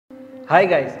Hi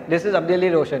guys, this is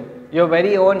A.Roshan, your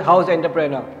very own house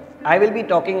entrepreneur. I will be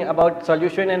talking about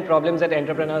solutions and problems that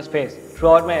entrepreneurs face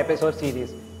throughout my episode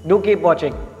series. Do keep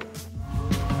watching.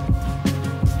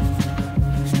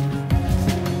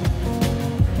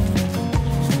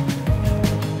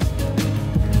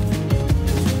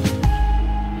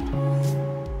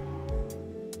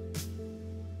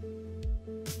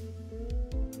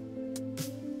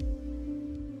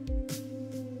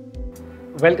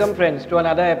 Welcome friends to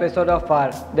another episode of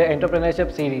FAR, the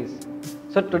Entrepreneurship Series.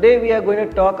 So today we are going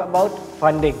to talk about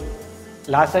funding.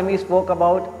 Last time we spoke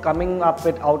about coming up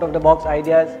with out-of-the-box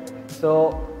ideas.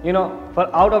 So,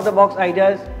 for out-of-the-box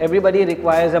ideas, everybody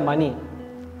requires a money.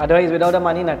 Otherwise, without the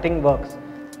money, nothing works.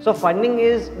 So funding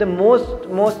is the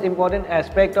most important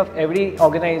aspect of every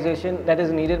organization that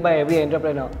is needed by every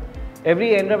entrepreneur.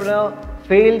 Every entrepreneur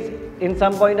fails in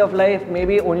some point of life,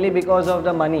 maybe only because of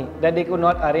the money that they could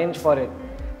not arrange for it.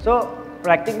 So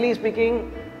practically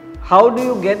speaking, how do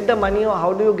you get the money or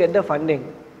how do you get the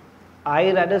funding?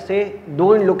 I rather say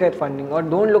don't look at funding or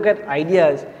don't look at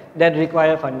ideas that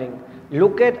require funding.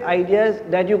 Look at ideas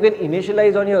that you can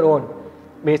initialize on your own.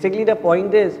 Basically the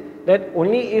point is that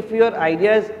only if your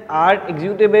ideas are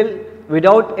executable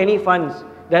without any funds,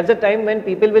 that's the time when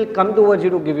people will come towards you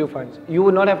to give you funds. You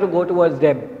will not have to go towards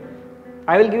them.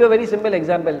 I will give you a very simple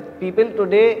example. People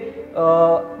today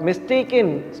mistake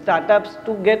in startups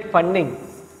to get funding,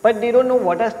 but they don't know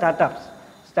what are startups.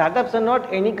 Startups are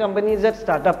not any companies that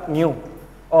start up new,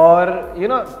 or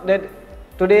that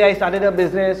today I started a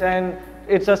business and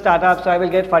it's a startup, so I will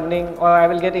get funding or I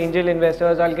will get angel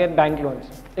investors, I'll get bank loans.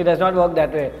 It does not work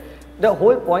that way. The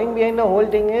whole point behind the whole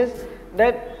thing is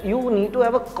that you need to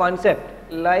have a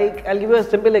concept. Like, I'll give you a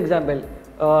simple example.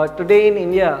 Today in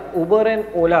India, Uber and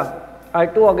Ola are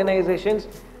two organizations.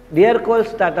 They are called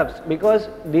startups because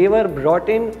they were brought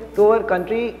in to our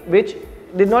country which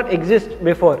did not exist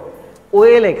before.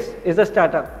 OLX is a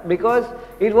startup because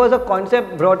it was a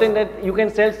concept brought in that you can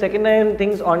sell second-hand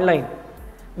things online.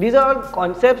 These are all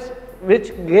concepts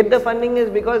which get the funding is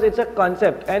because it's a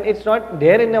concept and it's not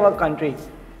there in our country.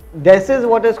 This is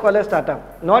what is called a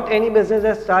startup. Not any business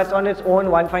that starts on its own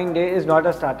one fine day is not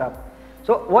a startup.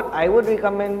 So what I would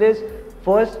recommend is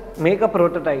first make a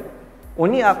prototype.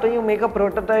 Only after you make a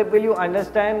prototype will you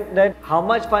understand that how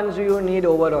much funds do you need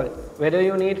overall. Whether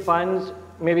you need funds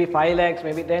maybe 5 lakhs,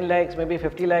 maybe 10 lakhs, maybe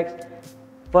 50 lakhs.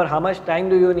 For how much time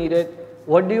do you need it?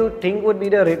 What do you think would be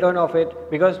the return of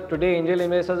it? Because today angel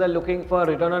investors are looking for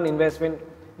return on investment.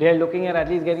 They are looking at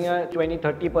least getting a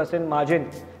 20-30%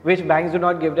 margin, which banks do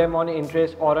not give them on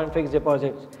interest or on fixed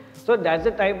deposits. So that's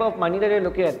the type of money that you're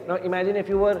looking at. Now imagine if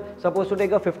you were supposed to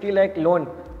take a 50 lakh loan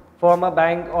from a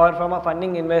bank or from a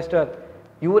funding investor,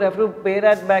 you would have to pay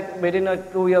that back within a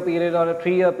 2-year period or a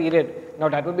 3-year period. Now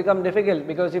that would become difficult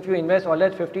because if you invest all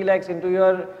that 50 lakhs into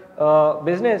your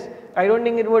business, I don't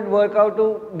think it would work out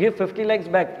to give 50 lakhs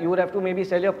back. You would have to maybe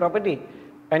sell your property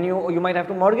and you might have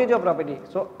to mortgage your property.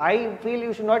 So I feel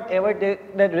you should not ever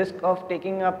take that risk of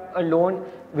taking up a loan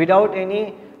without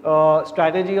any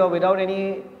strategy or without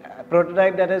any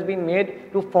prototype that has been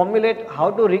made to formulate how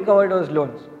to recover those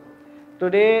loans.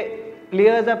 Today,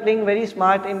 players are playing very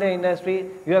smart in the industry.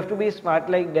 You have to be smart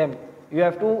like them. You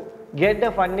have to get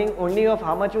the funding only of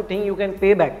how much you think you can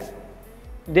pay back.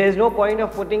 There is no point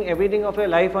of putting everything of your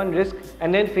life on risk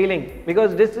and then failing,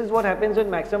 because this is what happens with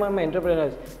maximum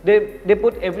entrepreneurs. They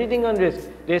put everything on risk.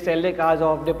 They sell their cars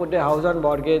off, they put their house on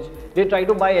mortgage, they try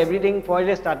to buy everything for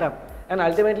their startup, and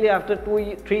ultimately after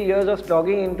 2-3 years of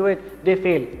slogging into it, they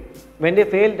fail. When they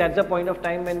fail, that's the point of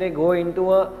time when they go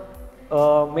into a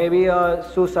maybe a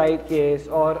suicide case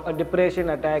or a depression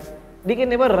attack. They can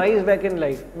never rise back in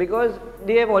life because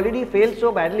they have already failed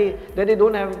so badly that they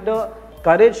don't have the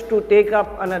courage to take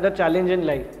up another challenge in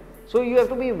life. So you have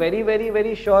to be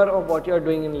very sure of what you are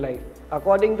doing in life.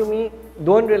 According to me,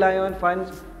 don't rely on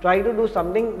funds. Try to do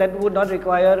something that would not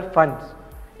require funds.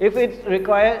 If it's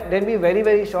required, then be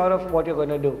very sure of what you're going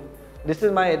to do. This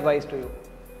is my advice to you.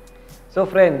 So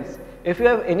friends, if you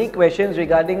have any questions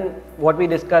regarding what we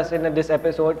discussed in this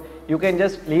episode, you can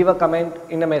just leave a comment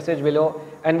in the message below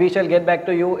and we shall get back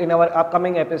to you in our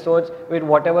upcoming episodes with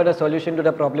whatever the solution to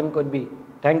the problem could be.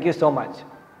 Thank you so much.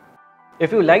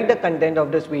 If you like the content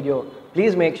of this video,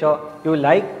 please make sure you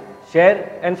like,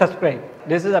 share and subscribe.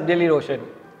 This is A.Roshan,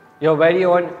 your very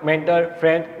own mentor,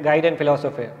 friend, guide and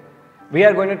philosopher. We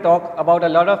are going to talk about a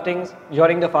lot of things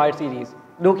during the FAR series.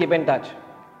 Do keep in touch.